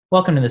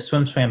Welcome to the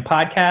SwimSwam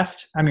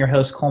podcast. I'm your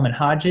host, Coleman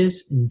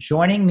Hodges. And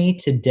joining me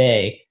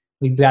today,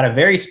 we've got a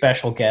very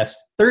special guest,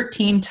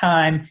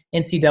 13-time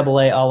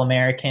NCAA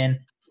All-American,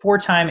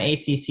 4-time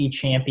ACC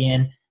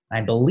champion, I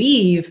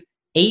believe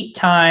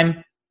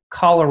 8-time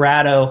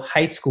Colorado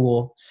high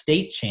school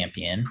state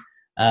champion,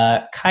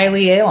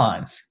 Kylee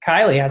Alons.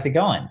 Kylee, how's it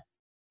going?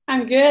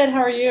 I'm good.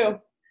 How are you?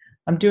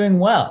 I'm doing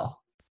well.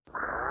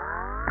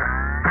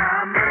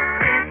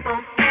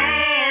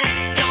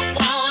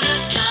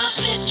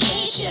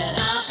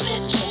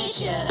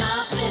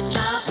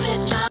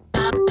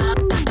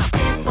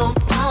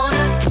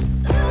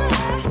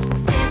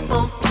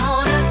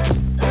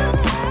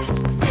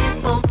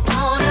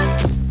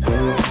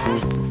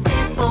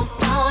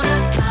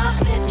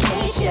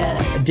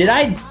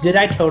 Did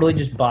I totally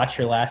just botch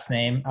your last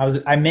name?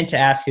 I meant to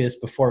ask you this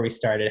before we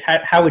started.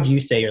 How would you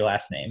say your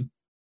last name?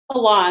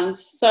 Alons.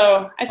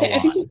 So I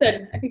think you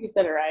said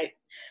it right.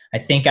 I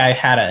think I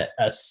had a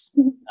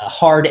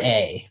hard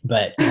A,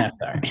 but that's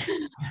all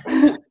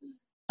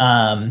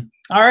right.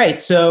 All right.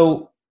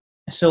 So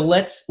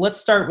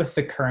let's start with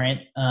the current.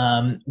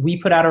 We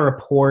put out a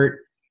report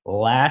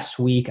last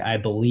week, I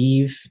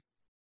believe.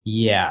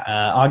 Yeah,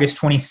 August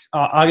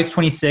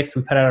 26th.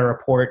 We put out a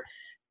report.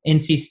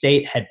 NC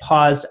State had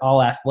paused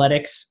all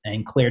athletics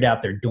and cleared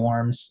out their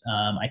dorms.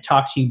 I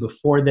talked to you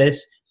before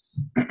this.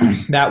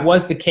 That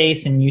was the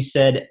case, and you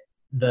said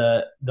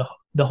the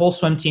whole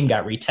swim team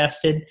got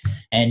retested,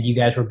 and you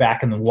guys were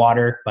back in the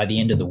water by the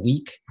end of the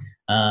week.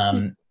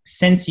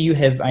 Since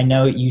I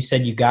know you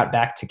said you got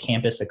back to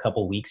campus a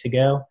couple weeks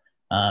ago,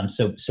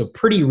 so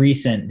pretty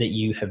recent that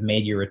you have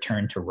made your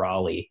return to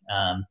Raleigh.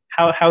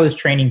 How has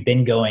training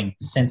been going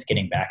since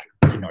getting back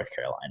to North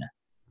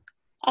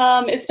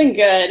Carolina? It's been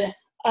good.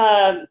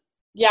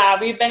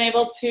 We've been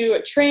able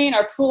to train.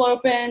 Our pool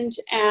opened,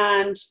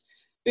 and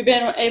we've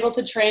been able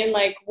to train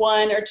like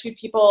one or two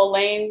people a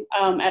lane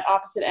at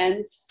opposite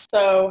ends.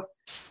 So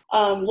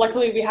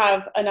luckily we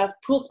have enough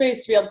pool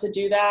space to be able to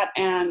do that.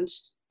 And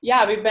yeah,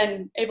 I've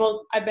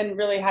been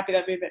really happy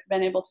that we've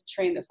been able to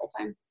train this whole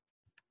time.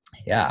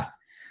 Yeah.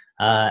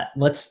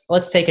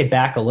 Let's take it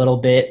back a little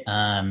bit.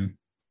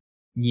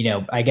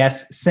 I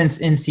guess since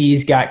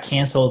NC's got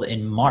canceled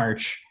in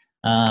March,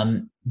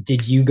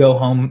 did you go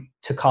home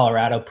to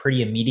Colorado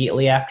pretty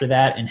immediately after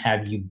that? And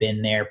have you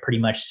been there pretty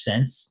much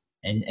since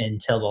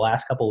until the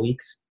last couple of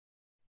weeks?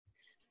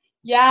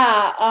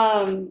 Yeah.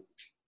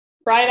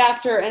 Right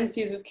after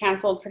NC's was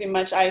canceled, pretty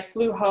much I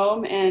flew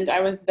home, and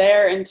I was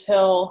there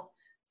until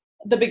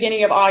the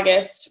beginning of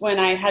August when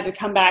I had to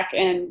come back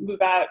and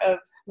move out of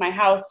my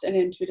house and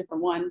into a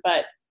different one.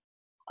 But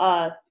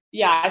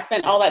I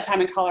spent all that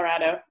time in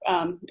Colorado.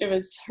 It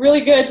was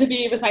really good to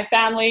be with my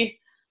family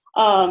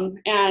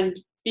and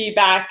be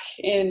back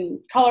in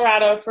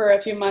Colorado for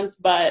a few months,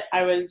 but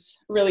I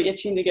was really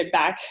itching to get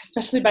back,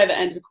 especially by the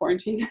end of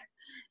quarantine.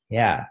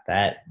 Yeah,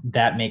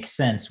 that makes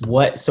sense.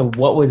 What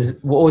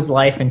was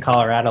life in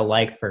Colorado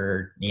like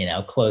for,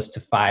 close to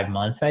 5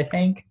 months, I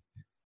think?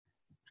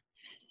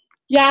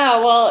 Yeah,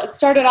 well, it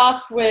started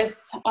off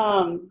with,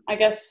 I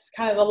guess,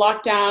 kind of the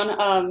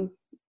lockdown.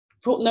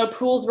 No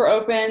pools were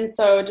open,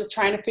 so just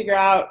trying to figure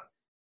out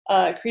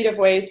creative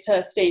ways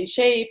to stay in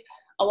shape,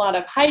 a lot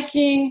of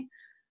hiking,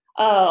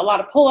 a lot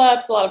of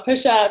pull-ups, a lot of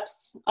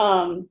push-ups.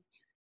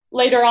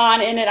 Later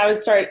on in it, I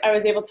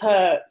was able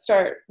to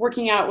start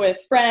working out with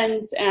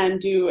friends and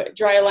do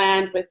dry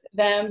land with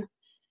them.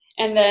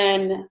 And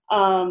then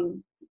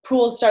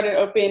pools started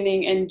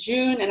opening in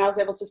June, and I was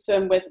able to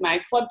swim with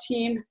my club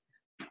team,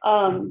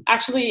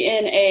 actually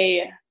in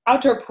a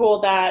outdoor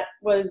pool that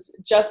was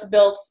just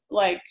built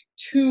like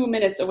 2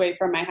 minutes away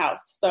from my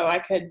house. So I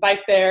could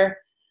bike there.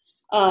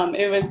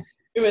 It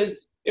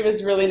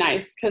was really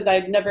nice because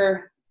I'd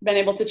never been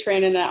able to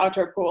train in an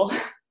outdoor pool.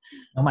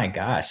 Oh my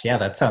gosh. Yeah,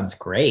 that sounds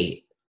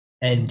great.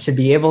 And to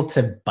be able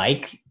to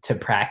bike to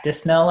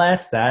practice, no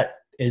less, that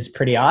is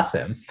pretty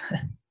awesome.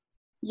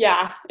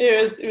 Yeah,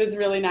 it was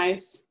really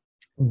nice.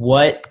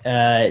 What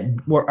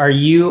are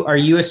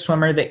you a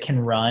swimmer that can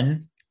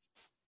run?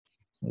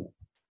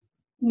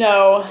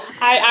 No,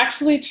 I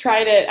actually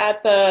tried it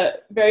at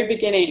the very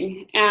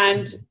beginning,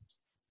 and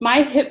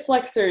my hip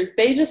flexors,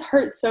 they just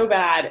hurt so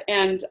bad,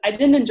 and I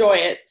didn't enjoy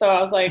it. So I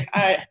was like,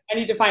 I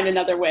need to find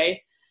another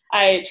way.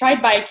 I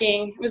tried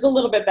biking. It was a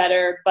little bit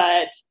better,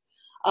 but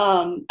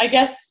I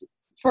guess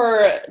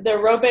for the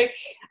aerobic,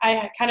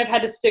 I kind of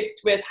had to stick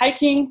with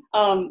hiking,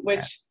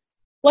 which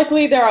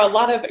luckily there are a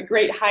lot of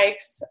great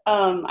hikes.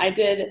 I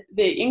did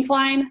the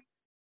incline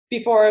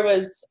before it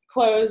was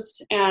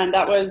closed, and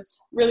that was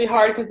really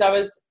hard because that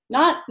was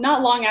not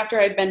long after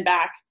I'd been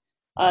back.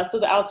 So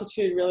the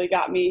altitude really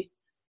got me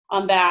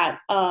on that.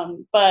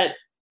 But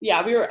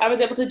yeah, I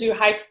was able to do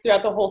hikes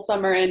throughout the whole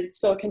summer and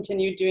still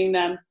continued doing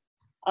them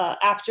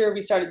after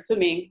we started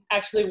swimming.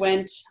 Actually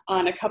went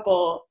on a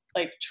couple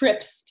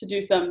trips to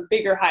do some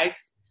bigger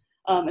hikes,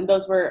 and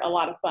those were a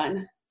lot of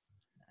fun.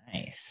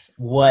 Nice.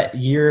 What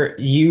your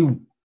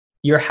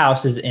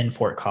house is in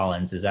Fort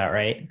Collins, is that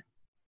right?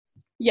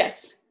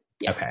 Yes.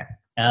 Yeah. Okay.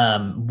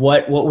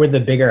 What were the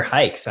bigger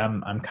hikes?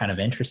 I'm kind of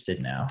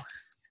interested now.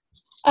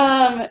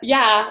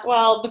 Yeah,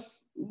 well,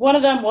 one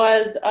of them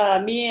was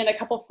me and a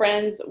couple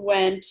friends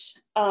went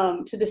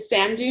to the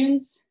sand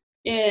dunes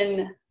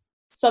in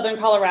southern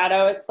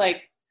Colorado. It's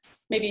like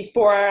maybe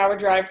 4-hour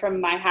drive from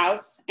my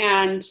house,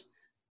 and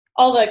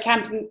all the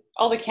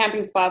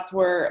camping spots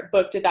were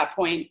booked at that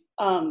point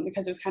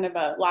because it was kind of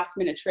a last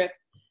minute trip.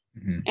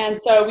 Mm-hmm. And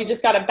so we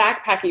just got a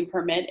backpacking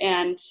permit,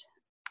 and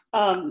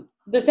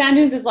the sand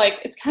dunes is like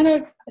it's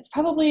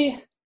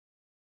probably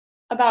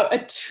about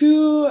a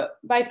 2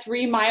 by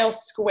 3 mile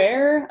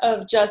square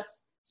of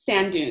just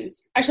sand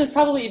dunes. Actually, it's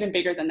probably even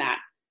bigger than that,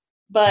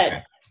 but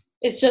Okay.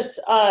 it's just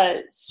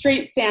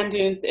straight sand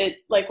dunes. It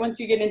like once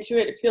you get into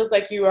it, it feels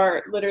like you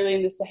are literally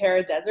in the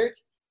Sahara Desert.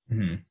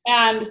 Mm-hmm.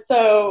 And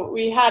so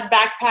we had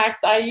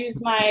backpacks. I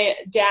used my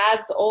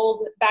dad's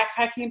old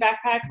backpacking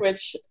backpack,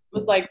 which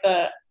was like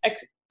the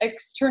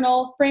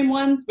external frame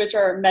ones, which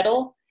are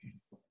metal.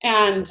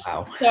 And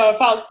Wow. so I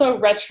felt so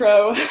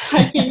retro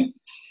hiking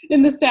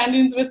in the sand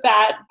dunes with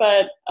that.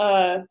 But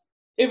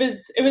it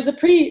was a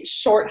pretty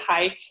short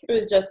hike. It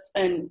was just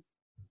a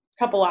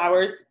couple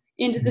hours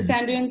into the Mm-hmm.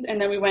 sand dunes, and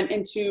then we went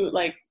into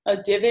like a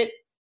divot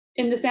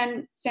in the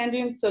sand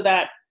dunes so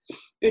that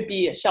it would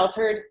be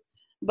sheltered.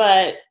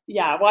 But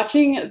yeah,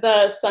 watching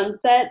the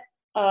sunset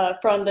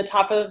from the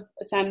top of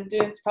the sand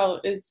dunes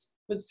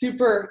was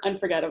super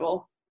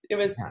unforgettable. It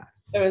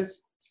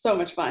was so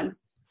much fun.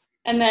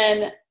 And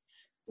then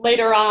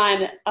later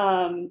on,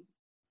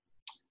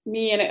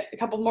 me and a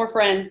couple more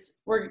friends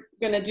were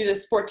going to do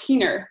this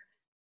 14er,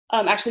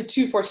 actually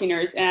 2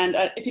 14ers. And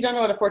if you don't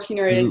know what a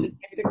 14er is, it's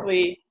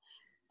basically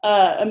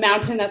a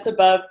mountain that's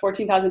above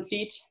 14,000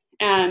 feet.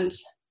 And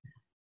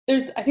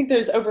I think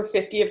there's over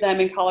 50 of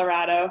them in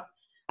Colorado.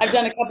 I've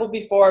done a couple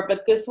before,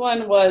 but this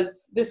one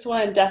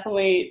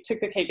definitely took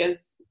the cake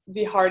as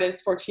the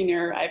hardest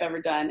 14er I've ever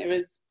done.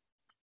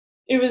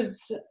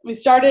 We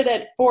started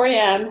at 4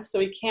 a.m., so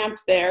we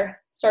camped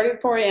there, started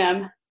at 4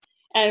 a.m.,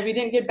 and we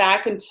didn't get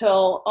back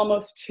until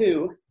almost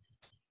 2.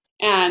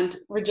 And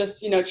we're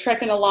just,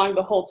 trekking along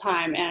the whole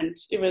time. And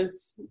it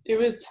was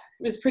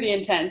pretty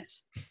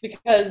intense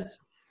because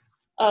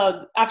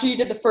after you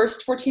did the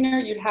first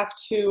 14er, you'd have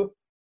to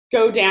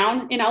go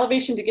down in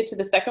elevation to get to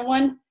the second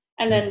one.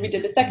 And then we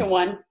did the second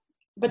one,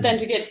 but then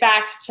to get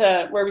back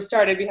to where we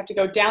started, we have to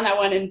go down that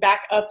one and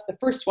back up the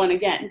first one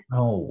again.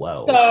 Oh,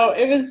 whoa. So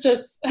it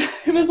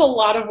was a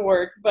lot of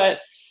work, but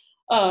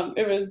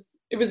it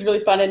was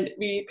really fun. And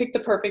we picked the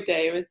perfect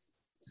day. It was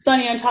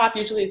sunny on top.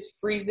 Usually it's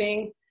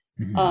freezing.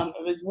 Mm-hmm.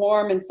 It was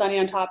warm and sunny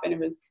on top, and it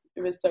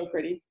was so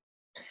pretty.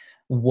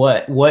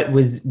 What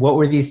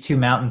were these 2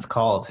 mountains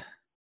called?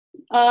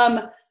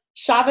 Mount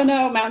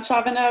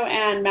Chavano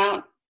and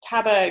Mount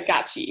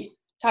Tabagachi.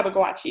 I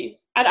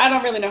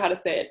don't really know how to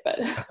say it, but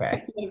Okay.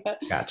 something like that.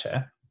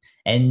 Gotcha.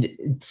 And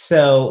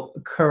so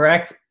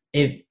correct,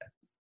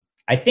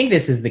 I think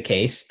this is the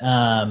case.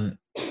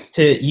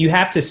 You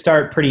have to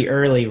start pretty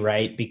early,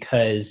 right?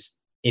 Because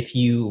if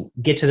you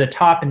get to the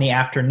top in the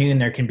afternoon,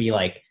 there can be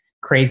like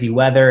crazy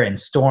weather and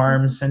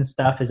storms and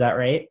stuff. Is that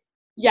right?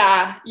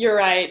 Yeah, you're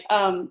right.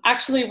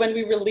 Actually, when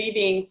we were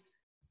leaving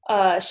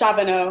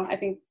Chavano, I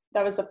think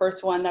that was the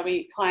first one that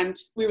we climbed.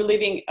 We were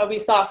leaving, we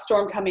saw a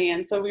storm coming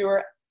in, so we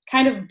were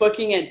kind of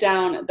booking it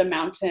down the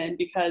mountain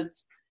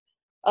because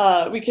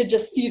we could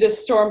just see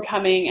this storm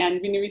coming, and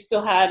we knew we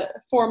still had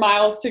 4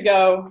 miles to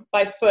go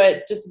by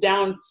foot, just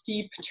down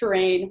steep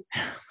terrain.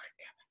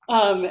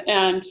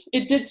 And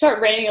it did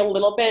start raining a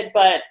little bit,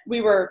 but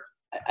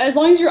as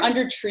long as you're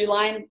under tree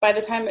line, by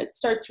the time it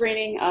starts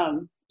raining,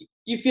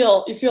 you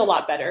feel a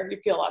lot better. You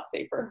feel a lot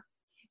safer.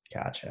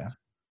 Gotcha.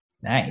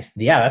 Nice.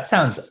 Yeah, that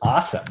sounds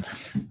awesome.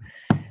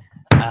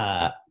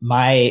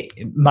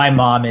 My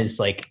mom is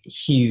like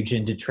huge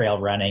into trail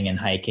running and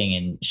hiking,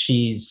 and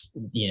she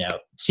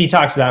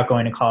talks about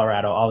going to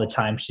Colorado all the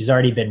time. She's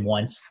already been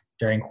once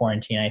during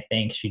quarantine. I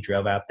think she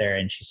drove out there,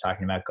 and she's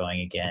talking about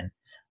going again.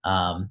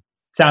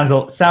 Sounds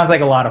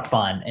like a lot of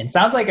fun, and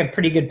sounds like a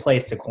pretty good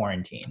place to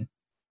quarantine.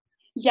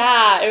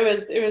 Yeah, it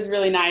was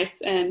really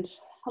nice, and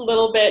a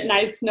little bit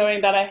nice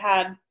knowing that I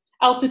had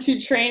altitude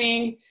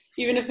training,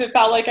 even if it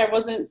felt like I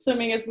wasn't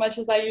swimming as much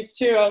as I used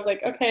to. I was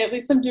like, okay, at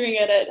least I'm doing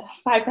it at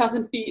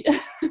 5,000 feet.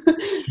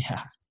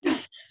 Yeah.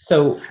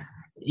 So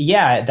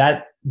yeah,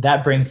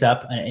 that brings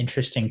up an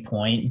interesting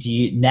point.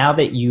 Now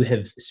that you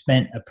have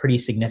spent a pretty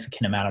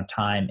significant amount of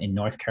time in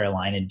North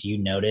Carolina, do you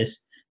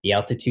notice the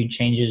altitude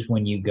changes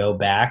when you go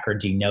back, or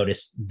do you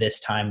notice this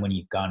time when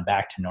you've gone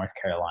back to North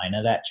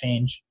Carolina that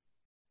change?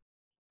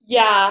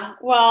 Yeah,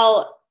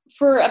 well,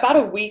 for about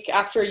a week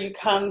after you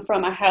come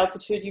from a high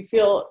altitude, you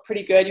feel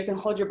pretty good. You can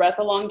hold your breath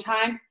a long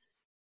time.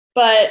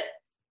 But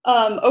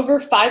over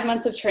 5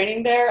 months of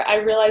training there, I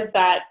realized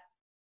that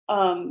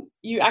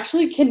you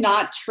actually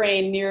cannot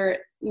train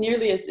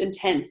nearly as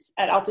intense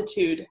at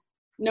altitude,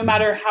 no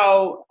matter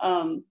how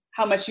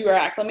much you are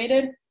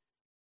acclimated.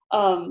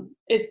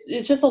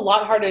 It's just a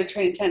lot harder to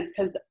train intense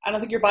because I don't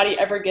think your body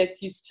ever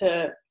gets used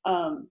to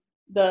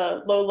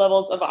the low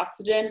levels of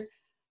oxygen.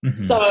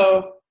 Mm-hmm.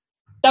 So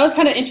that was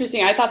kind of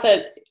interesting. I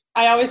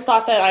always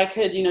thought that I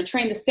could,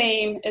 train the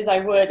same as I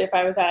would if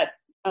I was at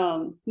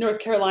North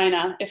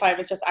Carolina if I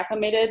was just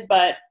acclimated,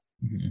 but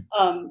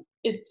Mm-hmm.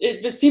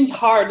 it just seemed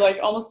hard like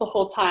almost the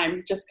whole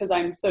time, just because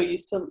I'm so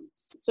used to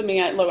swimming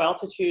at low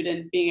altitude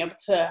and being able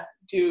to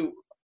do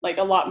like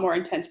a lot more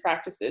intense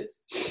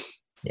practices.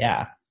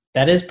 Yeah,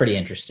 that is pretty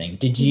interesting.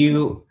 Did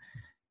you,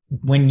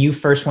 when you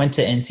first went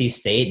to NC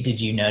State, did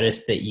you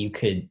notice that you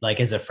could, like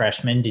as a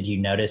freshman, did you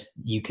notice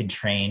you could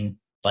train,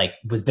 like,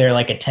 was there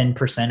like a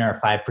 10% or a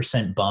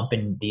 5% bump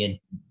in the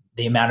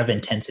amount of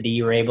intensity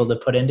you were able to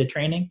put into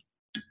training?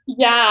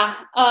 Yeah,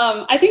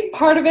 I think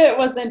part of it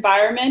was the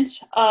environment,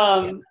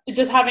 Yeah.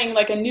 just having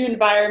like a new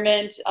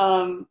environment.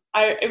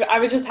 I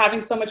was just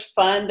having so much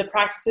fun. The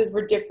practices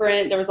were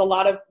different. There was a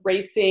lot of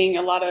racing,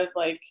 a lot of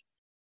like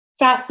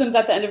fast swims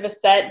at the end of a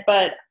set.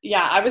 But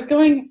yeah, I was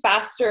going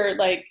faster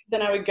like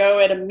than I would go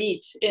at a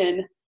meet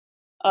in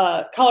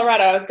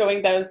Colorado. I was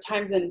going those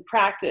times in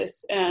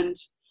practice, and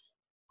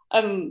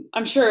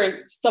I'm sure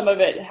some of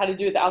it had to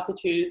do with the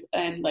altitude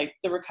and like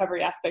the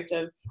recovery aspect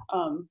of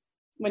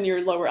when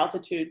you're lower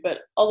altitude, but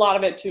a lot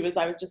of it too is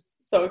I was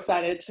just so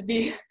excited to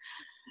be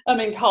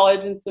in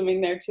college and swimming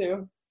there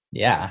too.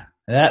 Yeah.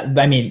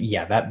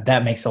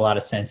 That makes a lot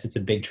of sense. It's a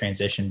big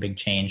transition, big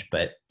change,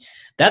 but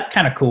that's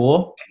kind of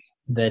cool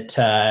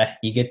that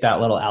you get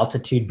that little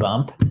altitude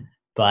bump.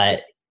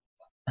 But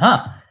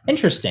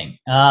interesting.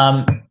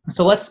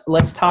 So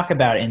let's talk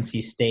about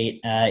NC State.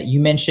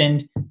 You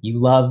mentioned you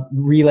love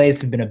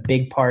relays, have been a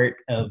big part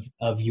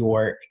of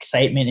your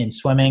excitement in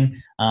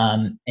swimming.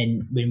 And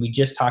when we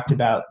just talked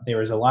about, there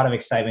was a lot of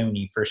excitement when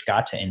you first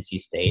got to NC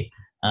State.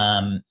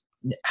 How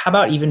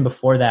about even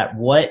before that?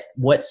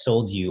 What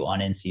sold you on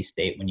NC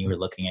State when you were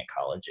looking at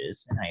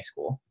colleges in high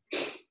school?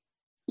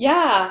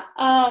 Yeah.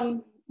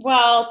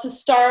 Well, to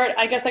start,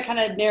 I guess I kind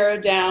of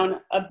narrowed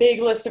down a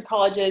big list of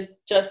colleges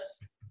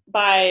just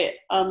by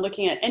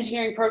looking at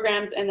engineering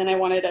programs, and then I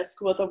wanted a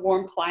school with a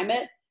warm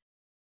climate.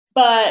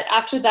 But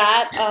after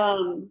that,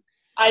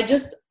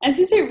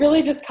 NC State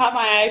really just caught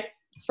my eye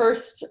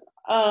first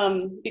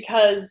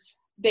because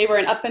they were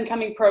an up and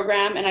coming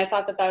program, and I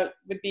thought that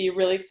would be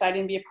really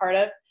exciting to be a part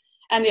of.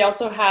 And they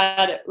also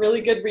had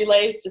really good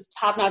relays, just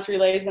top notch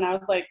relays, and I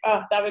was like,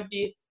 oh, that would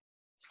be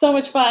so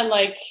much fun,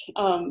 like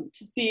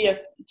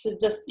to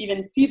just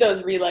even see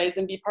those relays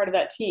and be part of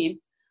that team.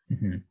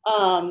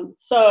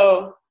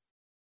 So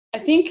I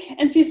think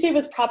NC State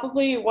was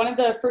probably one of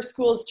the first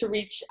schools to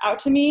reach out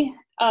to me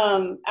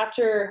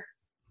after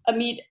a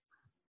meet,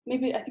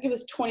 maybe I think it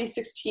was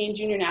 2016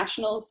 Junior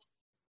Nationals,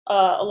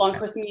 a long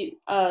course meet.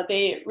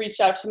 They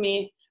reached out to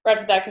me right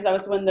after that because that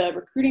was when the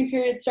recruiting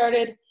period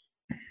started.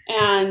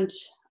 And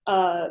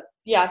so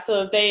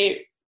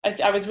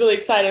I was really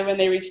excited when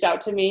they reached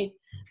out to me.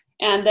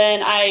 And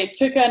then I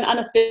took an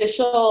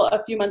unofficial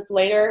a few months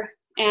later,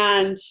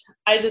 and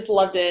I just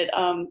loved it.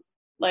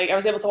 Like I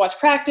was able to watch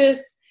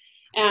practice,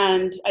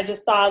 and I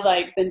just saw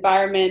like the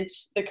environment.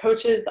 The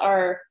coaches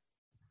are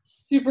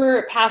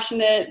super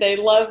passionate. They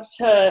love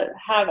to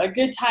have a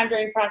good time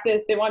during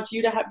practice. They want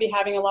you to be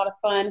having a lot of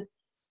fun.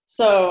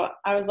 So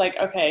I was like,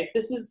 okay,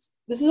 this is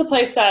a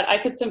place that I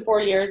could swim 4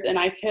 years, and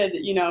I could,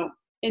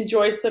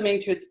 enjoy swimming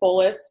to its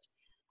fullest.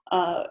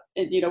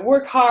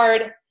 Work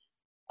hard.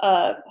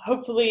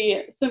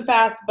 Hopefully swim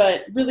fast,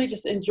 but really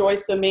just enjoy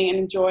swimming and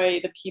enjoy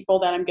the people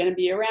that I'm going to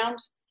be around.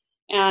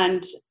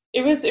 And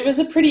it was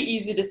a pretty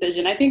easy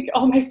decision. I think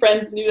all my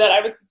friends knew that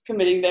I was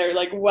committing there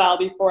like well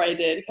before I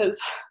did,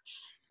 because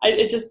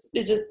it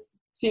just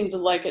seemed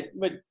like it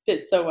would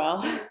fit so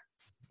well.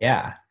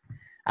 Yeah.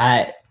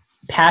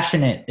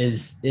 Passionate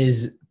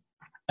is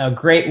a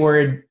great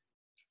word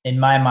in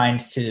my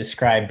mind to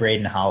describe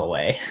Braden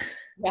Holloway.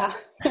 Yeah.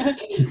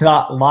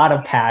 A lot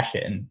of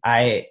passion.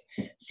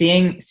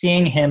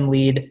 Seeing him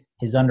lead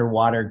his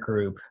underwater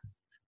group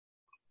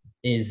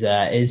is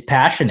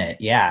passionate.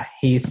 Yeah,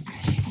 he's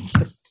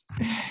just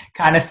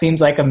kind of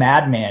seems like a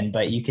madman,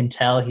 but you can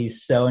tell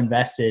he's so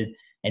invested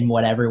in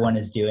what everyone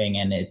is doing,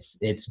 and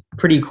it's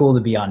pretty cool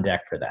to be on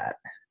deck for that.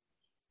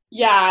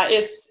 Yeah,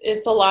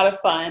 it's a lot of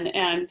fun,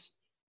 and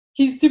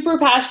he's super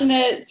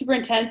passionate, super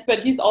intense, but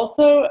he's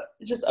also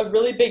just a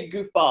really big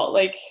goofball.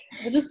 Like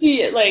he'll just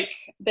be like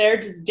there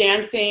just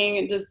dancing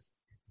and just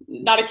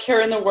not a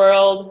care in the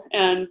world.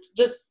 And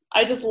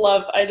I just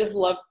love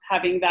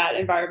having that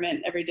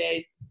environment every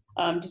day.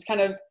 Just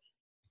kind of,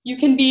 you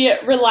can be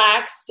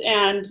relaxed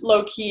and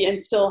low key and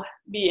still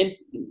be,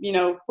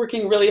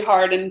 working really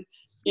hard and,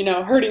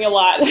 hurting a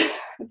lot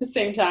at the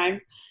same time.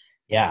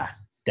 Yeah.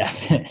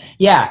 Definitely.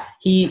 Yeah.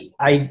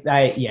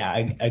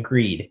 I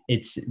agreed.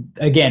 It's,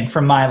 again,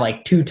 from my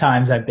like 2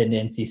 times I've been to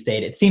NC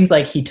State, it seems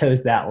like he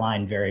toes that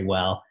line very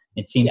well.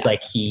 It seems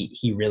like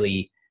he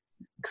really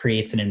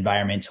creates an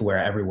environment to where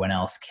everyone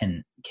else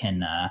can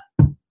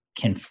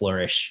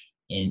flourish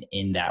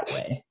in that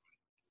way.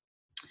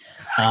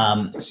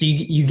 So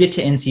you get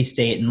to NC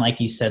State, and like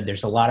you said,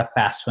 there's a lot of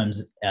fast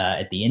swims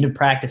at the end of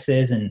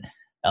practices, and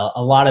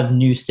a lot of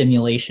new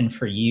stimulation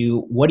for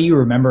you. What do you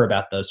remember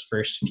about those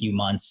first few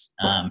months?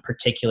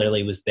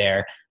 Particularly, was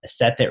there a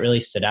set that really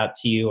stood out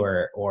to you,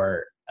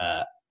 or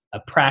a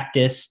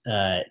practice,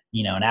 an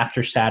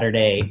after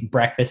Saturday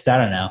breakfast? I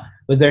don't know.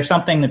 Was there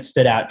something that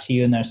stood out to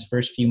you in those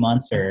first few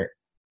months, or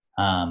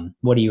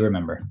what do you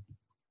remember?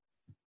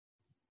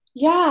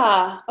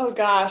 Yeah. Oh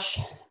gosh,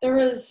 there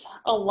was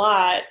a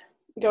lot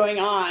going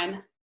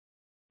on.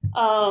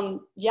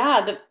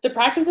 Yeah, the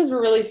practices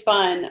were really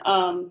fun.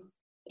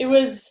 It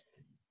was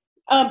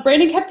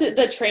Brandon kept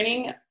the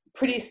training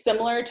pretty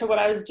similar to what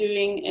I was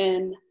doing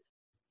in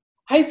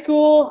high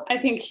school. I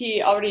think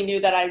he already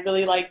knew that I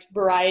really liked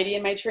variety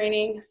in my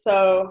training,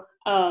 so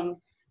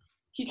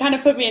he kind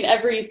of put me in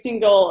every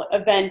single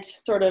event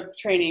sort of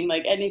training,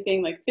 like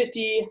anything like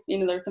 50.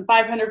 There's some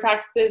 500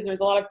 practices. There's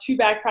a lot of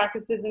 2-back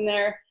practices in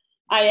there.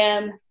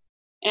 And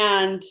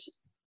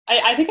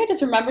I think I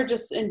just remember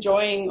just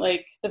enjoying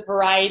like the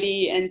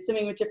variety and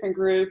swimming with different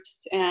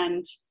groups.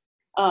 And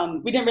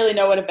we didn't really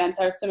know what events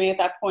I was swimming at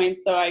that point,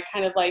 so I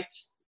kind of liked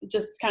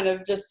just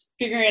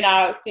figuring it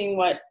out, seeing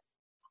what,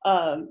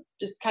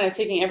 just kind of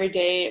taking every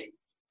day,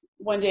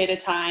 one day at a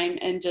time,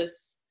 and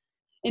just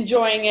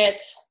enjoying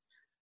it.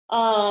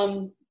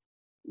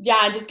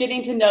 Yeah, just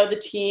getting to know the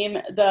team.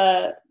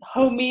 The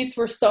home meets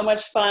were so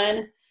much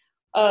fun.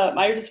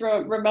 I just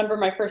remember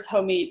my first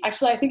home meet.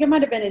 Actually, I think it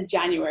might have been in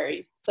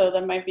January, so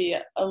that might be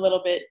a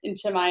little bit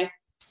into my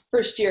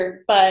first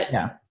year. But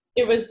yeah,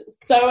 it was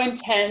so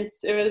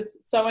intense. It was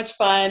so much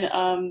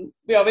fun.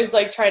 We always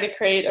try to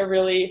create a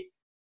really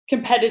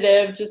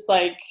competitive, just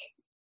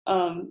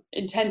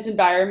intense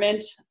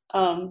environment.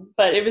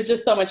 But it was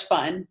just so much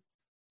fun.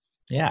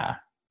 Yeah.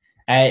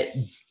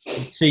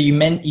 So you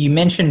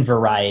mentioned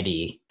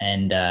variety,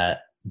 and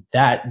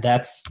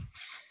that's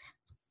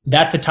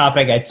a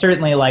topic I'd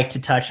certainly like to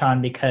touch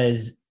on,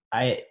 because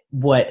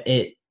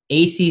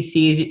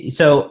ACCs.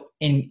 So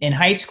in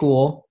high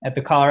school at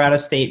the Colorado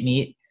State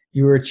meet,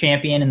 you were a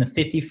champion in the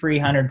 50 free,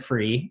 100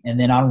 free, and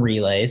then on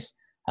relays.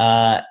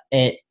 At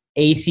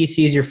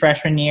ACCs your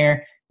freshman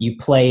year, you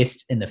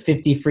placed in the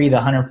 50 free, the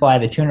 100 fly,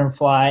 the 200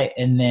 fly,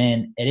 and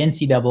then at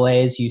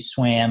NCAAs you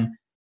swam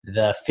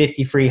the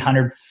 50 free,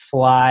 100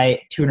 fly,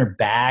 200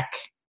 back.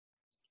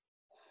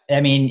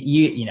 I mean,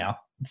 it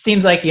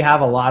seems like you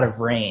have a lot of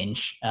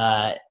range.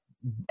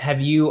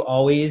 Have you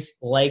always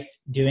liked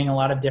doing a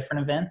lot of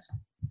different events?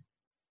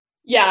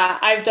 Yeah,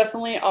 I've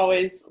definitely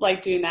always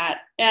liked doing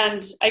that.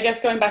 And I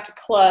guess going back to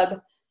club,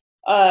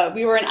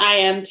 we were an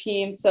IM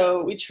team,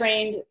 so we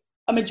trained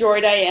a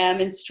majority IM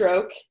in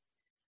stroke,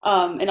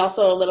 and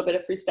also a little bit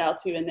of freestyle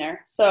too in there.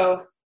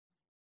 So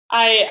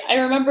I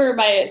remember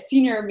my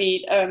senior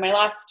meet, my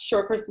last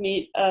short course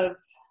meet of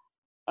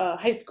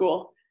high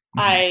school.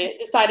 Mm-hmm. I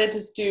decided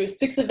to do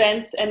 6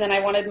 events, and then I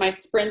wanted my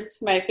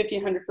sprints, my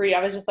 1500 free. I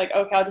was just like,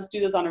 okay, I'll just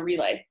do those on a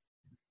relay,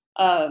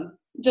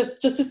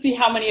 just to see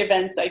how many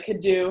events I could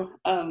do.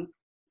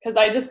 Because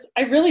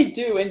I really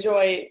do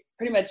enjoy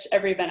pretty much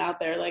every event out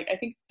there. Like I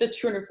think the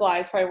 200 fly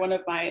is probably one of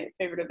my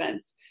favorite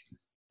events,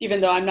 even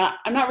though I'm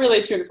not really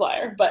a 200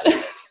 flyer, but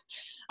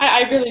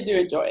I really do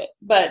enjoy it.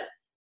 But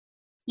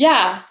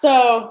yeah,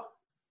 so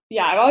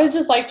yeah, I've always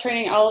just liked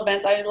training all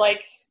events. I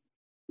like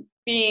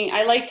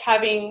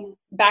having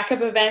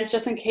backup events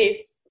just in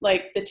case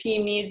the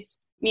team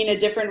needs me in a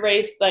different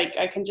race.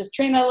 I can just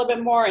train that a little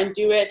bit more and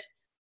do it.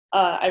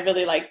 I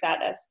really like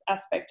that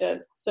aspect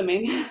of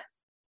swimming.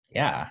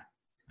 Yeah.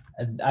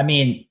 I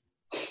mean,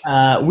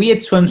 we at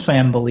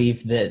SwimSwam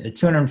believe that the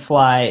 200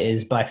 fly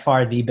is by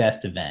far the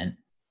best event.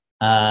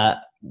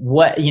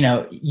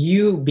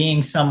 You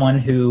being someone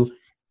who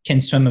can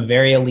swim a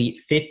very elite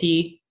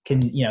 50,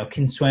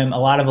 can swim a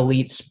lot of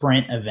elite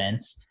sprint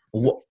events.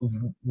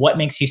 What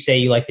makes you say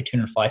you like the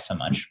 200 fly so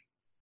much?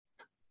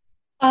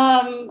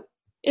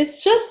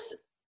 It's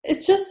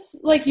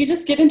just like you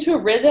just get into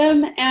a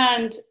rhythm,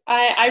 and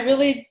I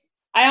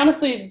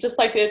honestly just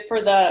like it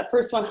for the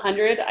first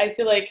 100. I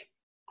feel like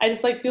I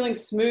just like feeling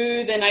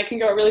smooth, and I can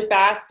go really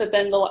fast, but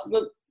then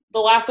the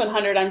last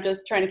 100, I'm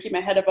just trying to keep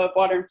my head above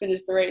water and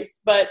finish the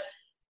race. But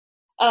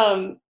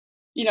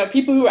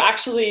people who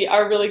actually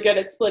are really good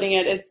at splitting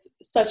it, it's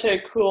such a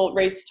cool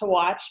race to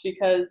watch,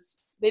 because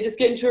they just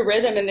get into a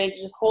rhythm and they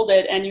just hold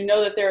it, and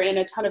that they're in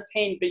a ton of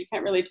pain, but you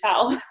can't really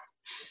tell.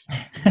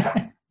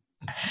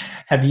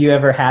 Have you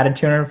ever had a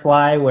 200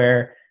 fly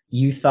where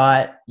you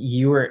thought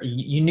you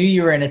knew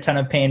you were in a ton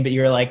of pain, but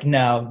you were like,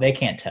 no, they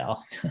can't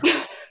tell?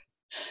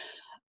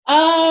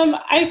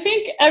 I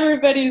think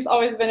everybody's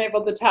always been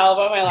able to tell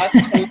about my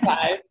last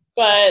 25,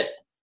 but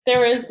there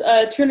was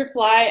a 200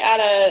 fly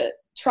at a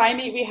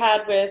tri-meet we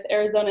had with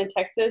Arizona and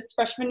Texas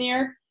freshman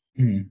year.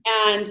 Mm-hmm.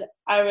 And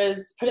I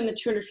was put in the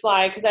 200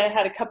 fly because I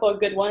had a couple of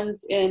good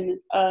ones in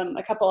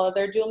a couple of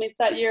their dual meets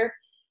that year.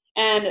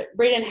 And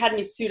Braden had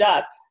me suit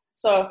up.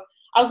 So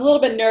I was a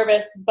little bit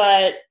nervous,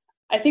 but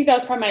I think that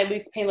was probably my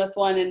least painless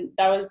one. And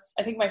that was,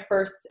 I think my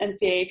first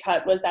NCAA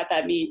cut was at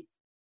that meet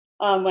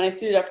when I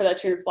suited up for that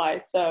 200 fly.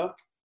 So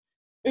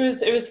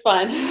it was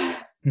fun.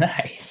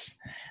 Nice.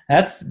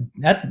 That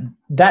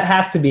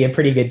has to be a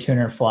pretty good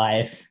 200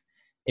 fly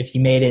if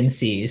you made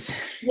NCs.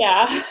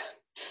 Yeah.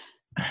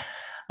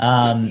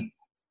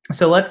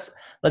 So let's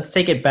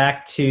take it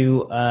back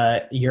to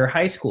your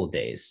high school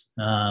days.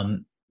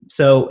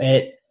 So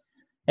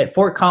at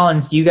Fort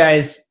Collins, you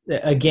guys,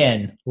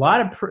 again, a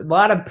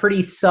lot of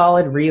pretty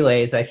solid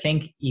relays. I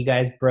think you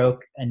guys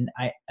broke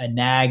a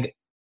NAG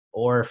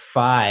or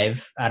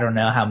 5. I don't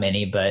know how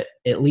many, but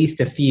at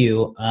least a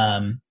few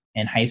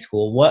in high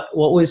school. What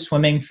was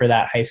swimming for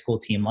that high school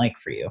team like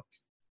for you?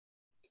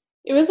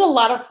 It was a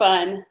lot of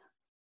fun.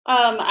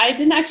 I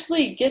didn't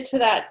actually get to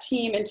that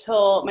team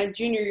until my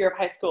junior year of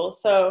high school.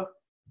 So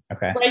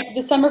Okay. right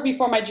the summer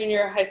before my junior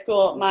year of high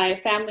school, my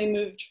family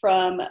moved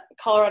from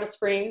Colorado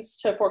Springs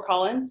to Fort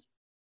Collins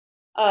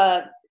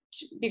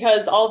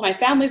because all of my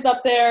family's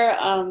up there.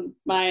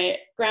 My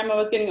grandma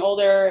was getting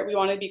older. We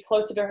wanted to be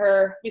closer to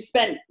her. We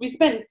spent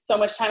so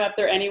much time up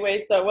there anyway,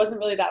 so it wasn't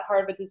really that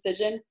hard of a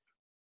decision.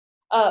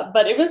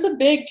 But it was a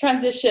big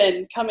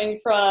transition coming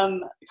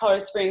from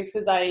Colorado Springs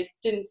because I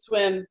didn't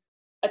swim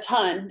a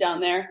ton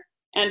down there,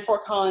 and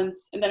Fort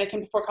Collins, and then I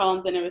came to Fort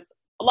Collins, and it was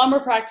a lot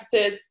more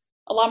practices,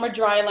 a lot more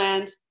dry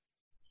land.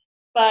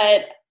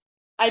 But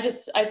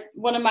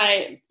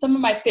some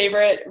of my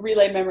favorite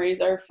relay memories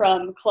are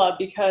from club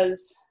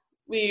because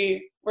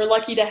we were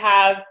lucky to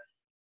have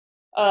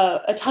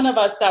a ton of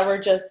us that were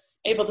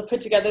just able to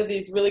put together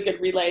these really good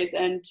relays.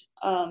 And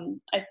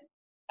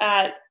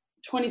at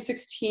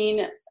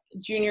 2016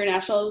 Junior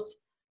Nationals,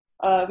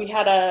 we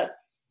had a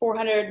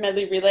 400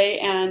 medley relay,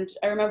 and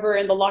I remember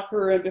in the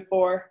locker room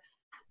before,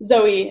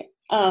 Zoe,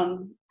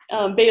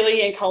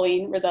 Bailey, and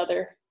Colleen were the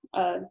other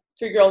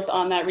 3 girls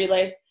on that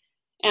relay,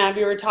 and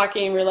we were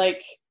talking. We're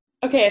like,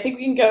 okay, I think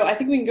we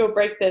can go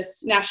break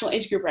this national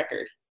age group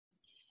record.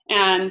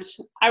 And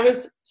I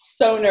was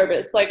so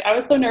nervous. I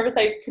was so nervous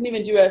I couldn't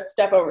even do a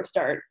step over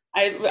start.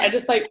 I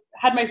just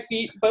had my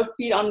both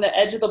feet on the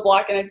edge of the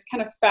block, and I just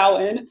kind of fell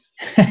in.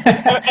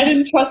 I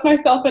didn't trust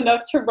myself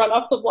enough to run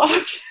off the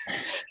block.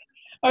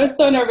 I was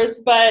so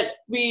nervous, but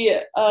we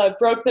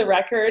broke the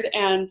record,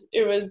 and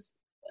it was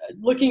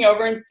looking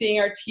over and seeing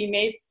our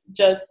teammates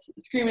just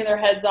screaming their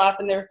heads off,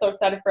 and they were so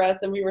excited for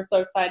us, and we were so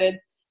excited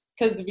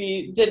because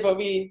we did what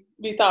we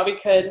thought we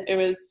could. It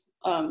was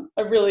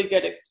a really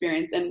good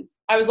experience, and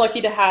I was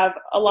lucky to have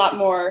a lot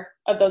more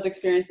of those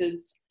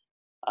experiences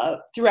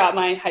throughout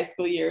my high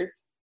school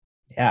years.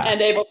 Yeah.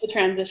 And able to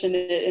transition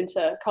it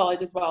into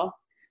college as well.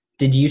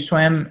 Did you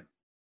swim?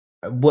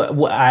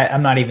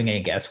 I'm not even going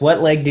to guess.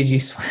 What leg did you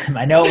swim?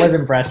 I know it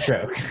wasn't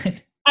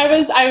breaststroke. I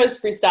was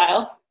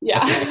freestyle.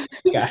 Yeah.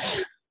 Okay.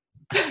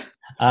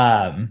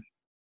 Gosh.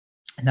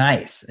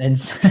 Nice. And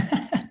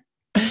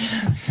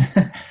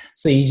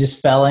so you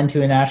just fell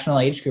into a national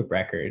age group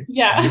record.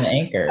 Yeah. On the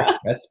anchor.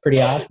 That's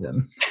pretty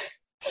awesome.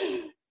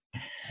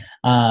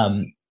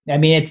 I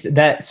mean,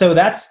 so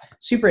that's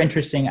super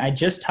interesting. I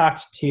just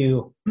talked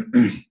to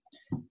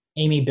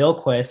Amy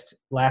Bilquist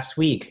last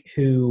week,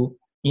 who,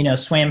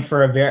 swam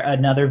for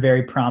another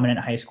very prominent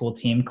high school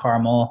team,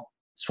 Carmel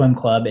Swim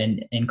Club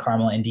in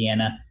Carmel,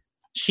 Indiana.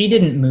 She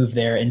didn't move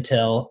there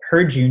until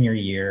her junior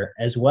year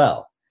as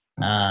well.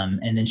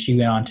 And then she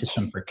went on to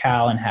swim for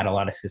Cal and had a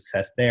lot of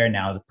success there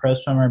now as a pro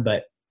swimmer.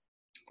 But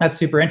that's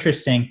super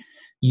interesting.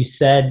 You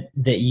said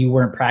that you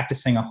weren't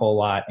practicing a whole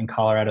lot in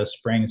Colorado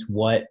Springs.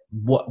 What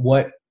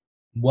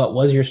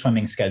was your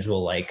swimming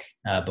schedule like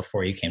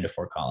before you came to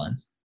Fort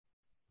Collins?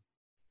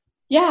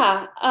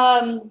 Yeah.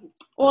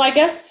 Well, I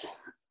guess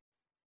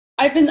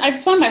I've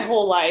swum my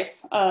whole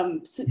life.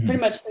 Pretty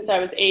much since I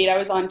was 8, I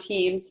was on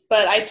teams,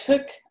 but I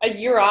took a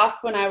year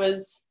off when I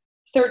was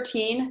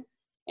 13,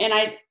 and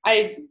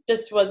I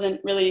just wasn't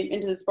really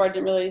into the sport.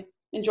 Didn't really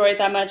enjoy it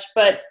that much,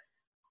 but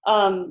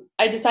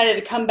I decided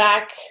to come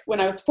back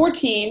when I was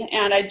 14,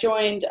 and I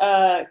joined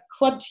a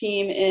club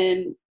team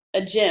in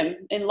a gym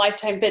in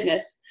Lifetime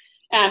Fitness.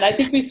 And I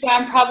think we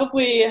swam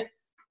probably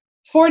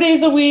 4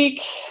 days a week,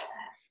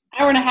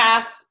 hour and a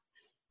half.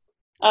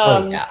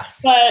 Yeah.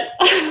 But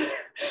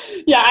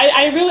yeah,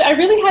 I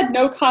really had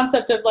no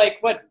concept of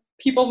what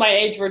people my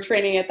age were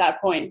training at that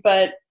point.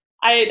 But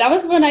that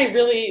was when I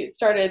really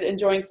started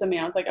enjoying swimming.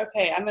 I was like,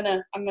 okay, I'm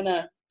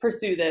gonna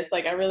pursue this. I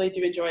really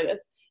do enjoy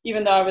this,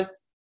 even though I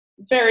was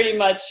very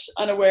much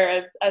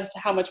unaware as to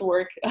how much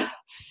work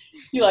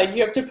you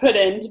have to put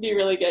in to be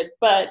really good.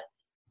 But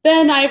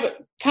then I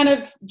kind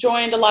of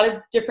joined a lot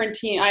of different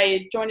teams.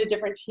 I joined a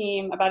different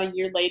team about a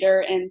year later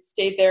and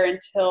stayed there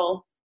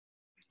until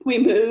we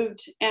moved.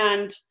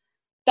 And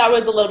that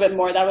was a little bit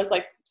more. That was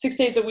 6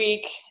 days a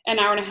week, an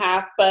hour and a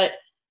half. But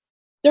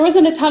there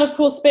wasn't a ton of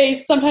pool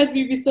space. Sometimes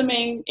we'd be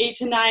swimming 8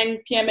 to 9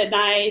 p.m. at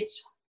night.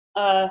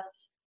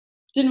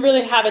 Didn't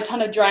really have a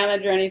ton of dry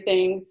land or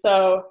anything.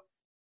 So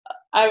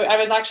I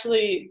was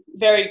actually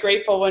very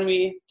grateful when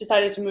we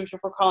decided to move to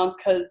Fort Collins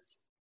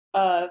because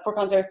Fort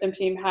Collins Air Swim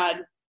team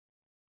had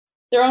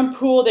their own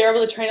pool. They were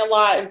able to train a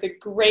lot. It was a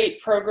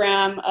great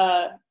program.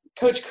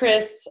 Coach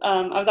Chris,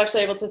 I was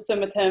actually able to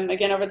swim with him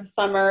again over the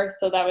summer.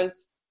 So that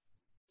was,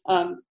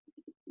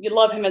 you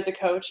love him as a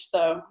coach.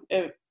 So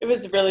it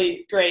was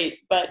really great.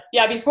 But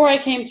yeah, before I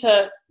came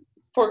to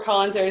Fort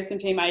Collins Air Swim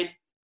team, I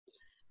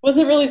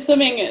wasn't really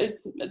swimming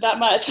that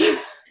much.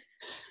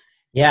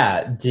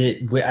 Yeah.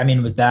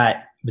 Was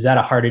that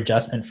a hard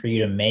adjustment for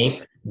you to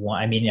make?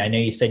 I mean, I know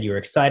you said you were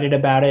excited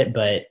about it,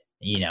 but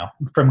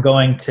from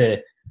going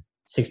to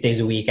 6 days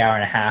a week, hour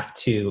and a half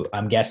to,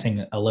 I'm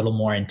guessing, a little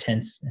more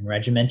intense and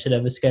regimented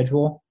of a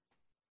schedule?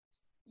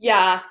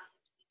 Yeah,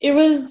 it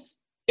was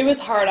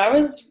hard. I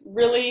was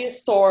really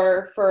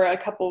sore for a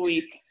couple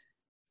weeks,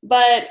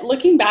 but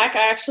looking back,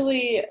 I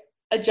actually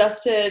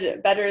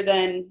adjusted better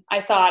than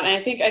I thought. And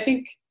I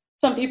think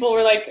some people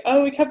were like,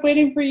 "Oh, we kept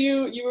waiting for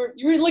you. You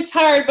were like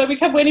tired, but we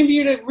kept waiting for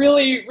you to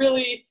really,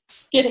 really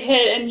get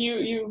hit, and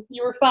you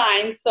were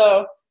fine."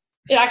 So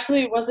it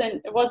actually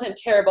wasn't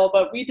terrible,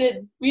 but we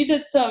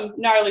did some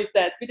gnarly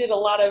sets. We did a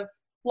lot of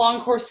long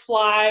course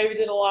fly. We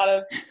did a lot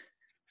of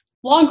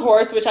long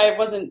course, which I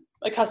wasn't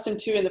accustomed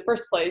to in the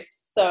first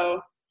place.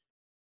 So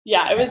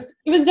yeah, it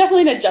was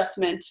definitely an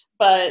adjustment,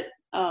 but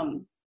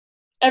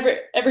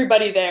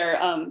everybody there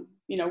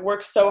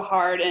works so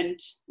hard, and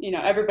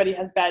everybody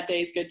has bad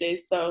days, good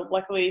days. So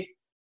luckily,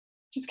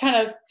 just kind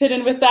of fit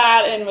in with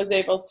that and was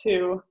able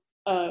to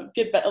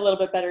get a little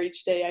bit better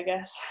each day, I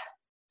guess.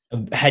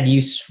 Had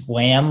you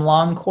swam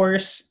long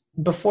course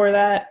before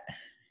that?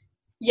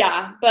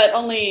 Yeah, but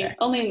only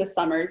in the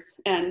summers,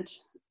 and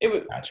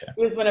Gotcha.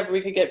 it was whenever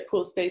we could get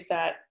pool space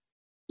at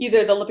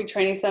either the Olympic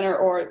Training Center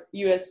or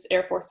U.S.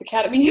 Air Force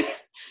Academy,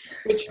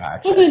 which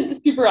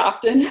wasn't super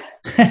often.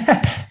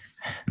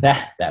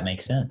 That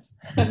makes sense.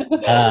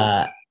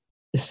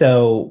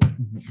 So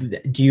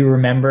do you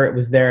remember,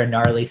 was there a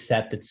gnarly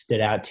set that stood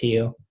out to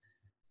you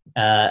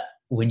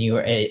when you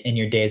were in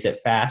your days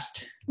at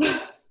Fast?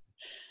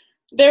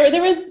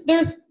 There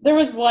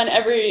was one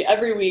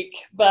every week,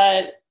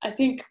 but I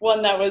think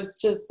one that was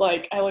just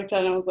like, I looked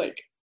at it and I was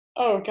like,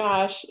 oh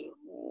gosh,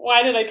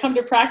 why did I come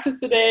to practice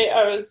today?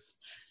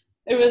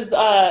 It was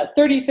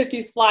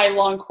 30-50s fly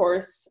long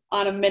course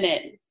on a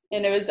minute,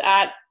 and it was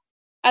at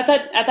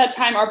that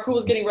time our pool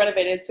was getting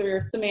renovated, so we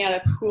were swimming at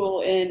a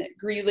pool in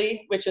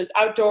Greeley, which was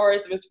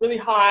outdoors. It was really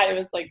hot. It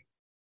was like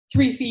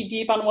 3 feet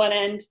deep on one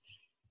end,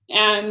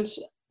 and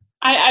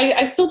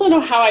I still don't know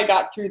how I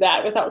got through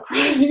that without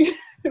crying.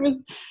 It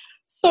was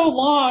so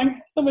long,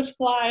 so much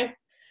fly.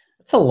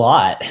 That's a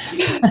lot.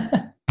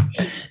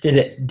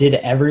 Did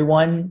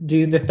everyone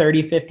do the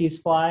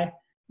 30-50s fly?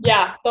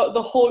 Yeah,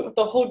 the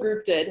whole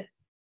group did.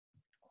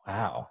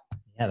 Wow.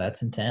 Yeah,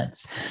 that's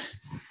intense.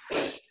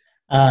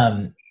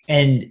 And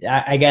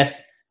I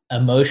guess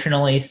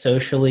emotionally,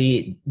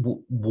 socially,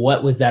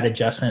 what was that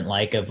adjustment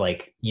like of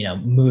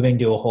moving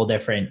to a whole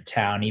different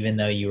town, even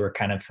though you were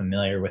kind of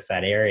familiar with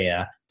that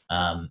area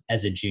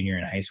as a junior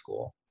in high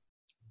school?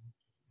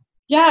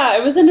 Yeah,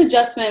 it was an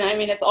adjustment. I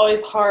mean, it's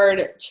always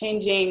hard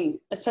changing,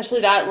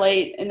 especially that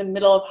late in the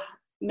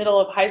middle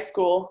of high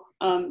school,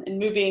 and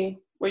moving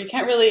where I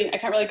can't really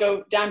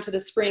go down to the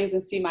Springs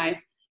and see my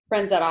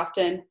friends that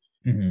often.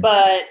 Mm-hmm.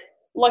 But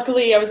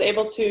luckily I was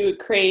able to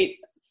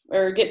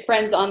get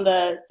friends on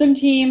the swim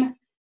team.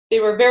 They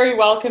were very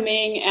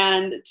welcoming,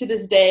 and to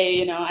this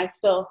day,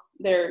 some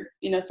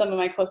of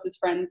my closest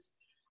friends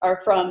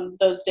are from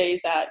those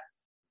days at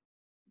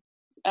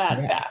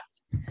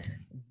Fast.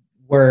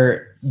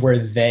 Were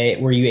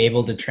you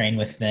able to train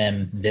with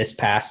them this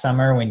past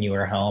summer when you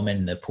were home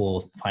and the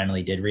pool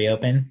finally did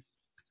reopen?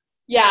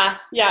 Yeah,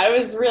 it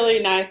was really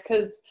nice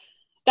because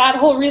that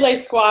whole relay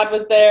squad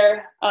was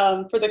there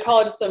for the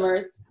college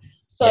swimmers.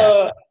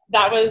 So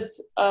that was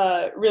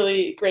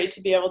really great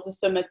to be able to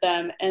swim with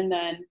them. And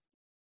then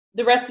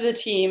the rest of the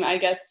team, I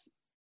guess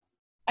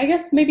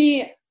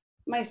maybe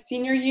my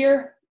senior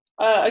year,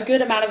 a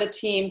good amount of the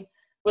team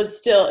is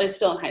still in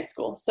high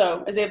school. So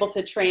I was able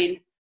to train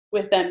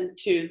with them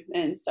too.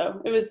 And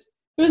so it was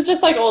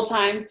just like old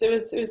times. It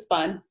was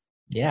fun.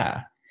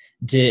 Yeah.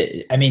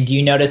 Do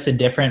you notice a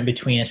difference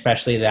between,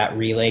 especially that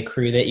relay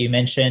crew that you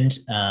mentioned?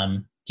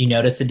 Do you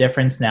notice a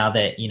difference now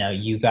that,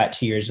 you got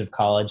 2 years of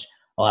college?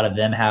 A lot of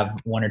them have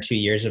 1 or 2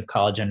 years of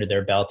college under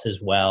their belt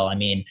as well. I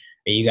mean,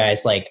 are you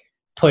guys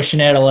pushing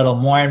it a little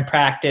more in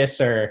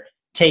practice or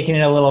taking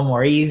it a little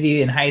more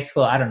easy in high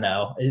school? I don't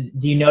know.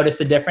 Do you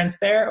notice a difference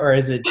there, or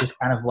is it just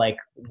kind of like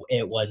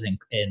it wasn't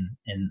in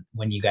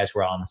when you guys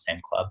were all in the same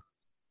club?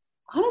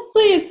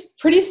 Honestly, it's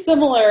pretty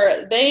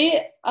similar.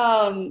 They,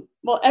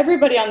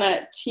 everybody on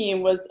that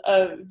team was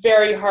a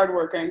very hard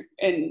worker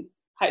in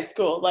high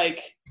school.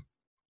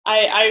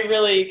 I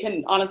really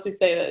can honestly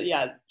say that,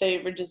 yeah, they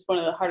were just one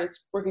of the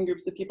hardest working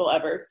groups of people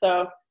ever.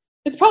 So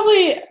it's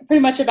probably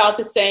pretty much about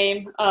the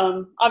same.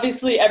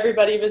 Obviously,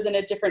 everybody was in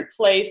a different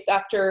place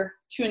after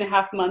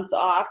 2.5 months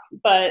off,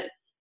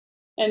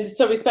 and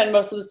so we spent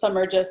most of the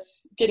summer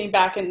just getting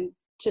back into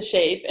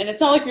shape. And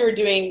it's not like we were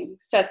doing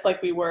sets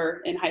like we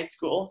were in high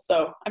school.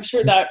 So I'm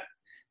sure that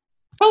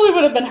probably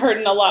would have been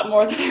hurting a lot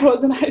more than I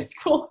was in high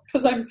school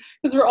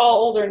because we're all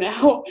older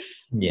now.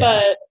 Yeah.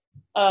 But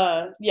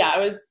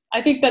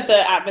I think that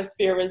the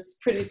atmosphere was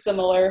pretty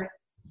similar.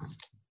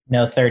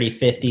 No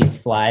 30-50s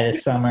fly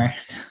this summer.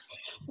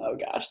 Oh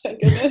gosh,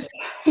 thank goodness.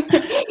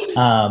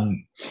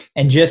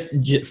 And just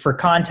for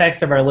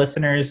context of our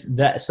listeners,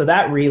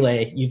 that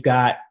relay, you've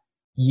got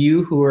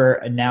you who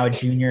are now a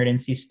junior at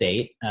NC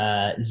State,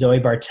 Zoe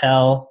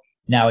Bartell,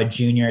 now a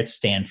junior at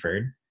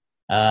Stanford,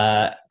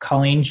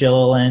 Colleen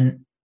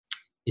Gilliland,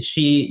 is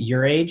she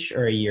your age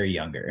or a year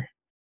younger?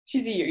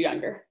 She's a year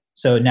younger.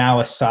 So now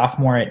a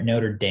sophomore at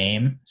Notre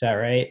Dame. Is that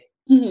right?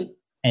 Mm-hmm.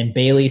 And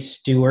Bailey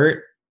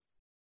Stewart,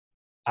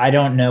 I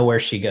don't know where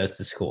she goes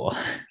to school.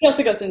 She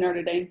also goes to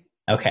Notre Dame.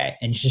 Okay.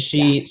 And is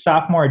she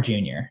sophomore or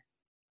junior?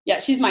 Yeah,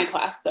 she's my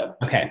class. So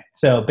okay.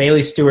 So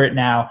Bailey Stewart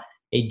now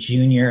a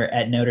junior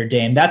at Notre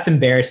Dame. That's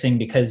embarrassing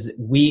because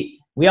we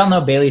all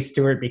know Bailey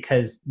Stewart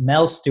because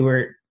Mel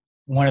Stewart,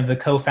 one of the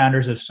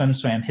co-founders of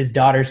SwimSwam, his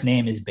daughter's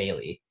name is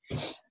Bailey.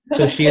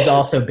 So she is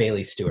also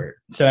Bailey Stewart.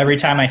 So every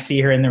time I see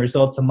her in the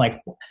results, I'm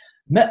like,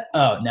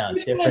 oh no,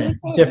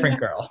 different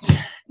girl.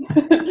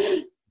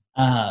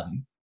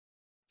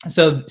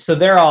 So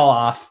they're all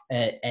off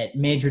at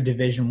major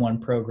Division I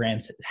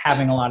programs,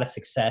 having a lot of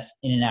success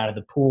in and out of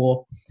the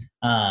pool.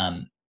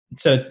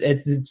 So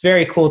it's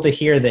very cool to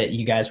hear that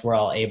you guys were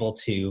all able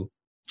to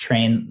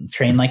train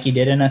like you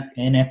did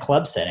in a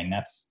club setting.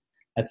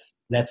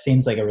 That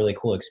seems like a really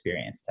cool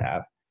experience to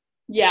have.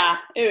 Yeah,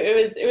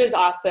 it was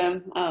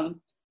awesome.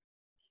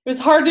 It was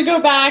hard to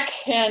go back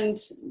and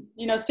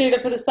stay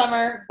there for the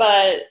summer,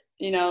 but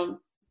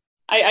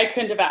I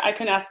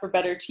couldn't ask for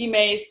better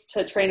teammates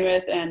to train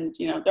with, and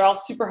they're all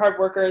super hard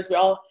workers. We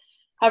all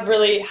have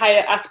really high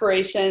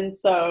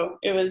aspirations, so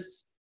it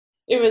was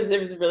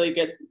a really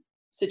good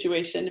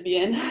situation to be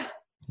in.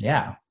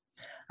 Yeah.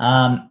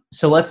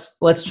 So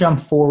let's jump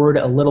forward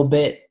a little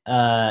bit.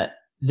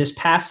 This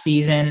past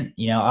season,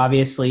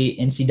 obviously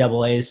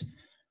NCAAs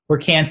were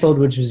canceled,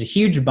 which was a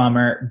huge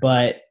bummer,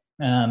 but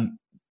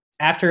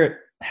after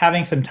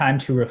having some time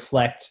to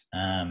reflect,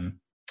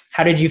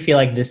 how did you feel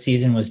like this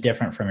season was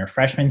different from your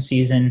freshman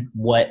season?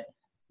 What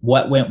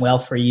went well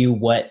for you?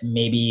 What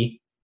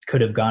maybe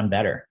could have gone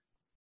better?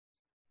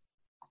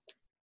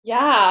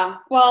 Yeah,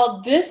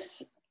 well,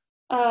 this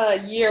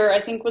year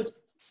I think was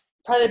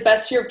probably the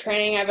best year of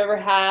training I've ever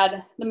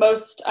had. The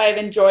most I've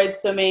enjoyed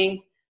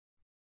swimming.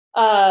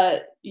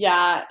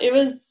 Yeah, it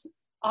was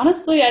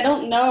honestly, I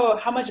don't know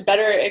how much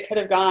better it could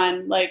have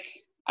gone. Like,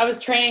 I was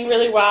training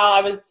really well.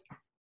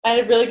 I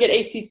had really good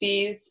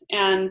ACCs,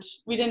 and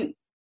we didn't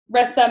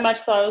rest that much.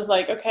 So I was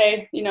like,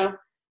 okay,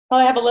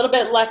 probably have a little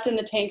bit left in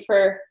the tank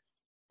for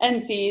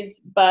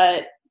NCs.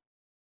 But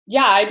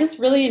yeah, I just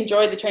really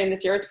enjoyed the training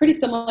this year. It's pretty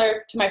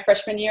similar to my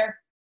freshman year,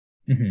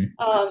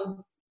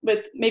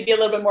 with maybe a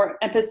little bit more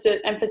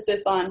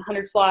emphasis on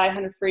 100 fly,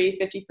 100 free,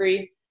 50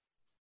 free,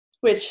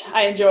 which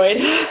I enjoyed.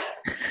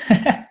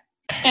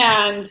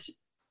 And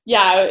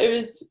yeah, it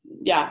was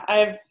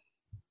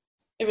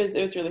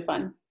really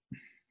fun.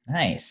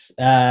 Nice.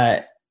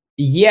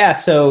 Yeah,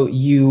 so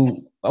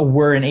you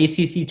were an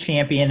ACC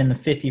champion in the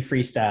 50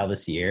 freestyle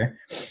this year,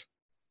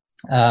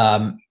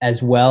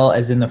 as well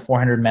as in the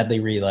 400 medley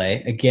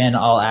relay. Again,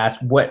 I'll ask,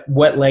 what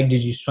leg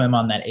did you swim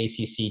on that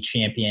ACC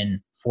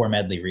champion 4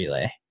 medley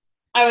relay?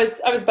 I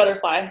was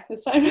butterfly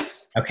this time.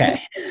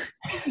 Okay,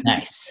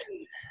 nice.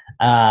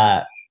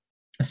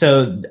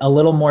 So a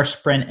little more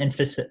sprint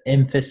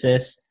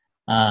emphasis.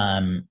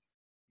 And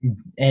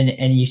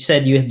you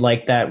said you had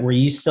liked that. Were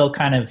you still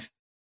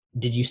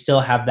did you still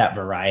have that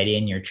variety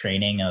in your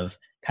training of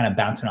kind of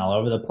bouncing all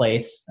over the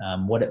place?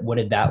 What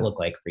did that look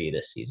like for you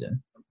this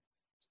season?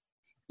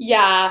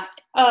 Yeah,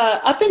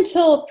 up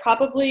until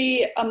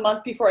probably a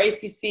month before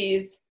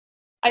ACCs,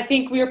 I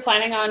think we were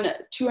planning on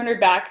 200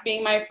 back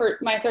being my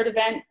third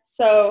event.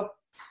 So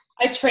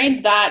I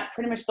trained that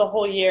pretty much the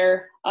whole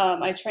year.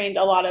 I trained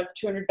a lot of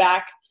 200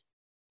 back,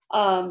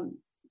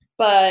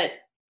 but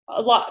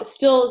a lot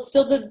still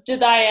did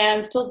the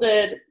IM, still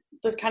did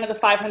the kind of the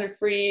 500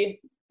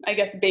 free, I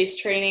guess, base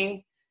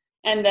training,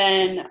 and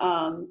then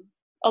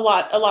a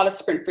lot of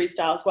sprint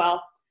freestyle as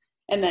well,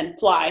 and then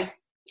fly.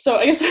 So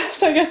I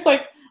guess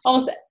like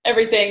almost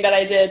everything that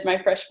I did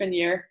my freshman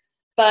year.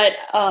 But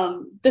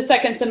the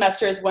second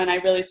semester is when I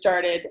really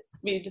started.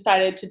 We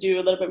decided to do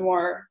a little bit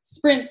more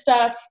sprint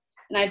stuff,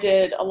 and I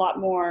did a lot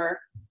more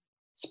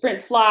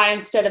sprint fly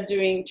instead of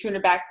doing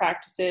 200 back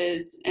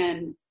practices,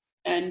 and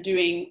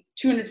doing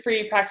 200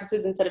 free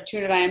practices instead of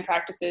 200 IM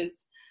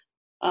practices,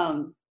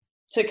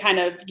 to kind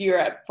of gear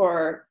up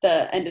for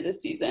the end of the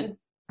season.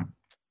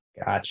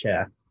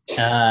 Gotcha.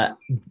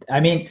 I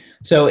mean,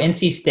 so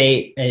NC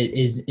State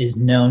is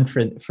known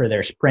for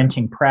their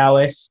sprinting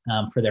prowess,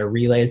 for their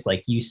relays,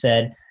 like you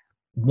said.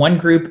 One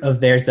group of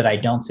theirs that I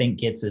don't think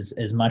gets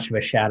as much of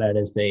a shout out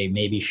as they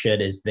maybe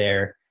should is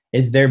their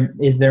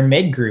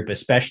mid group,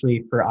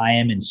 especially for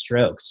IM and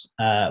strokes.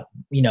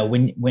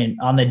 When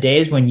on the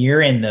days when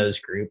you're in those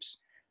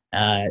groups,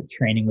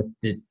 training with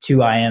the 2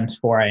 IMs,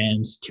 4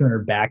 IMs,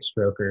 200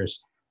 backstrokers,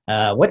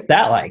 what's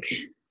that like?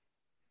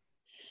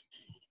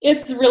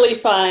 It's really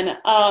fun.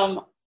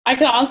 I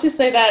can honestly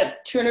say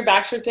that 200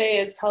 backstroke day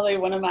is probably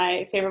one of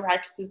my favorite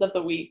practices of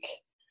the week.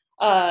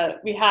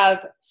 We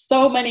have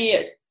so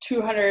many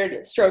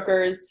 200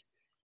 strokers,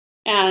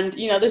 and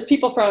there's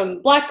people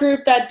from black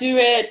group that do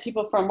it,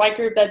 people from white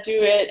group that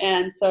do it,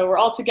 and so we're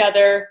all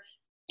together,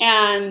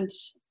 and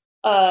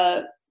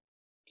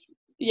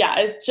yeah,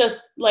 it's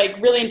just like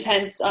really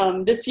intense.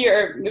 This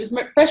year, it was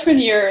my freshman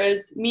year,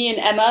 is me and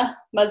Emma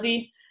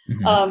Muzzy.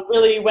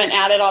 really went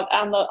at it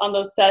on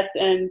those sets,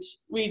 and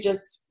we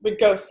just would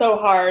go so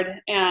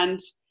hard, and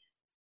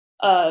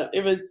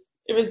it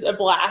was a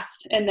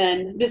blast. And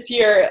then this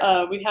year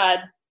we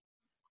had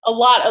a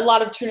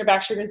lot of tuner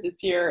backstrokers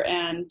this year,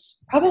 and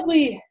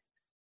probably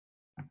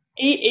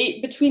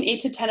between 8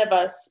 to 10 of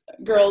us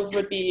girls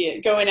would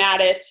be going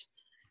at it.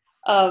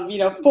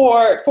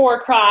 Four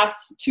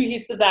across, 2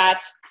 heats of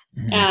that,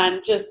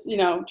 and just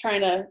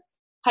trying to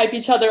hype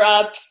each other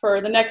up for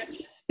the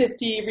next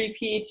 50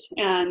 repeat.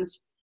 And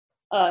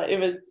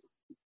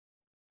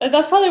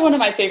that's probably one of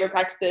my favorite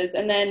practices.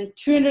 And then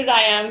 200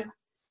 IM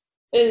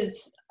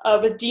is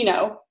with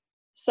Dino,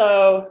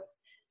 so a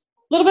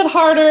little bit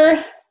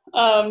harder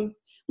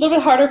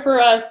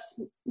for us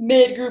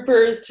mid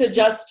groupers to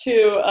adjust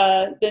to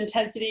the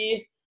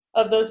intensity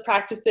of those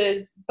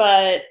practices.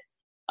 But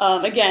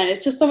again,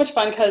 it's just so much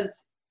fun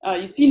because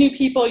you see new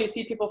people, you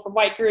see people from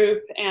white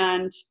group,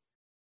 and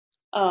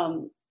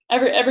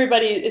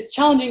everybody, it's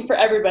challenging for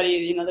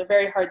everybody. They're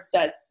very hard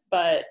sets,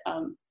 but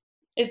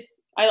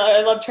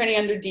I love training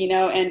under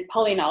Dino, and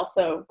Pauline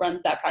also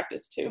runs that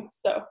practice too.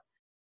 So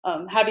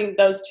having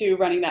those two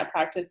running that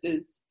practice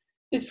is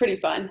pretty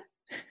fun.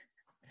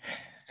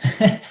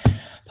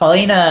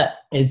 Paulina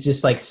is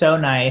just like so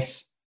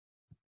nice.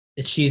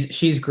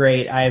 She's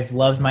great. I've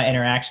loved my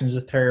interactions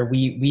with her.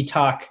 We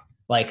talk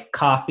like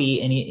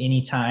coffee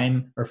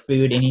anytime, or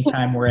food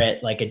anytime we're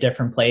at like a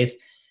different place.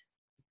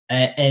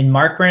 And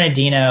Mark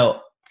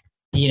Bernardino,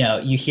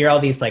 you hear all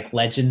these like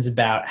legends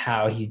about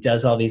how he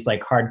does all these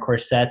like hardcore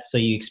sets, so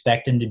you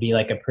expect him to be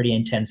like a pretty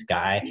intense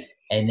guy.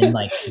 And then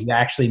like you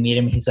actually meet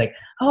him, he's like,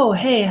 "Oh,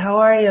 hey, how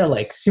are you?"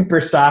 Like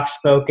super soft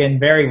spoken,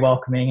 very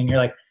welcoming. And you're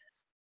like,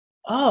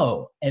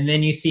 "Oh." And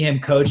then you see him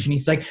coach and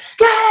he's like,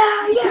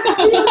 yeah,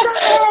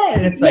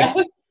 and it's like,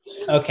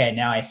 okay,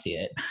 now I see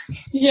it.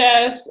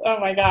 Yes. Oh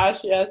my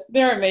gosh. Yes.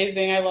 They're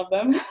amazing. I love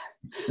them.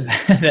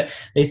 The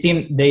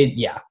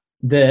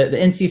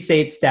NC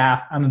State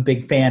staff, I'm a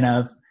big fan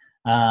of.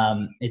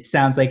 It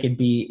sounds like it'd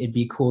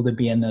be cool to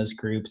be in those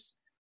groups.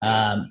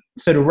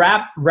 So to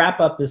wrap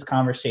up this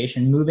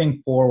conversation,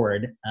 moving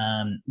forward,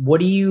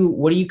 what are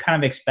you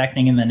kind of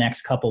expecting in the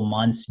next couple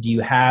months? Do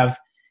you have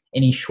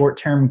any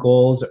short-term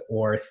goals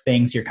or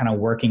things you're kind of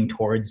working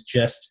towards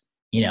just,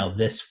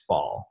 this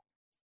fall?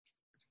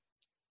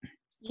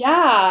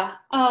 Yeah.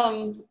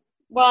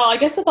 Well, I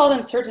guess with all the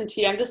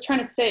uncertainty, I'm just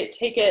trying to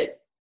take it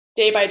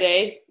day by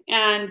day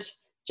and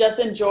just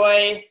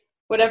enjoy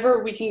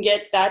whatever we can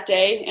get that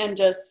day, and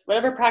just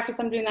whatever practice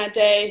I'm doing that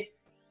day,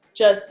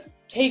 just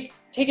take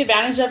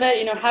advantage of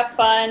it, have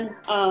fun,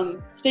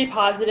 stay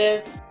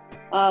positive.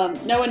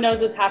 No one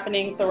knows what's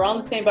happening, so we're all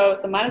in the same boat.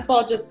 So might as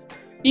well just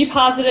be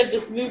positive,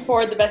 just move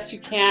forward the best you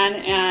can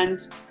and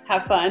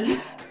have fun.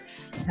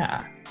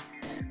 Yeah.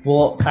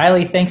 Well,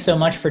 Kylee, thanks so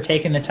much for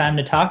taking the time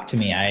to talk to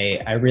me.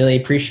 I really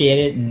appreciate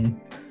it, and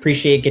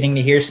appreciate getting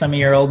to hear some of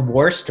your old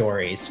war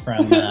stories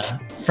from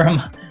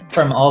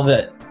all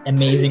the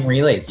amazing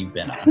relays you've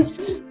been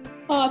on.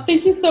 Oh,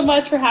 thank you so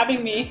much for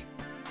having me.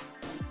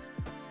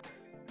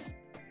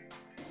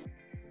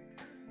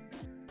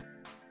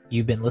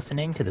 You've been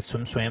listening to the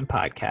SwimSwam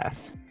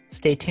podcast.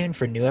 Stay tuned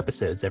for new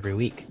episodes every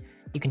week.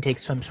 You can take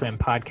SwimSwam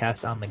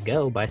podcast on the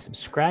go by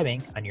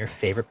subscribing on your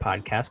favorite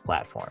podcast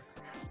platform.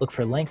 Look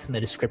for links in the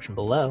description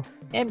below,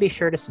 and be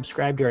sure to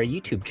subscribe to our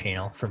YouTube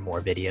channel for more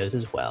videos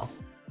as well.